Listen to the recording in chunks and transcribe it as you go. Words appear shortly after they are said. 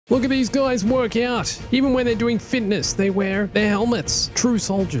Look at these guys work out. Even when they're doing fitness, they wear their helmets. True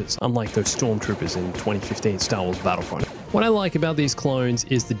soldiers, unlike those stormtroopers in 2015 Star Wars Battlefront. What I like about these clones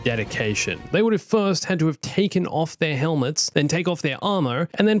is the dedication. They would have first had to have taken off their helmets, then take off their armor,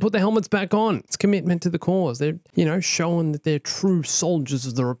 and then put the helmets back on. It's commitment to the cause. They're, showing that they're true soldiers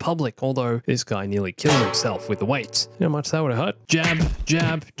of the Republic, although this guy nearly killed himself with the weights. You know how much that would have hurt? Jab,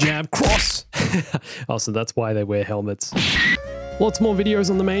 jab, jab, cross. Oh, so that's why they wear helmets. Lots more videos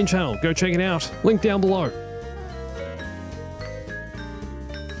on the main channel. Go check it out. Link down below.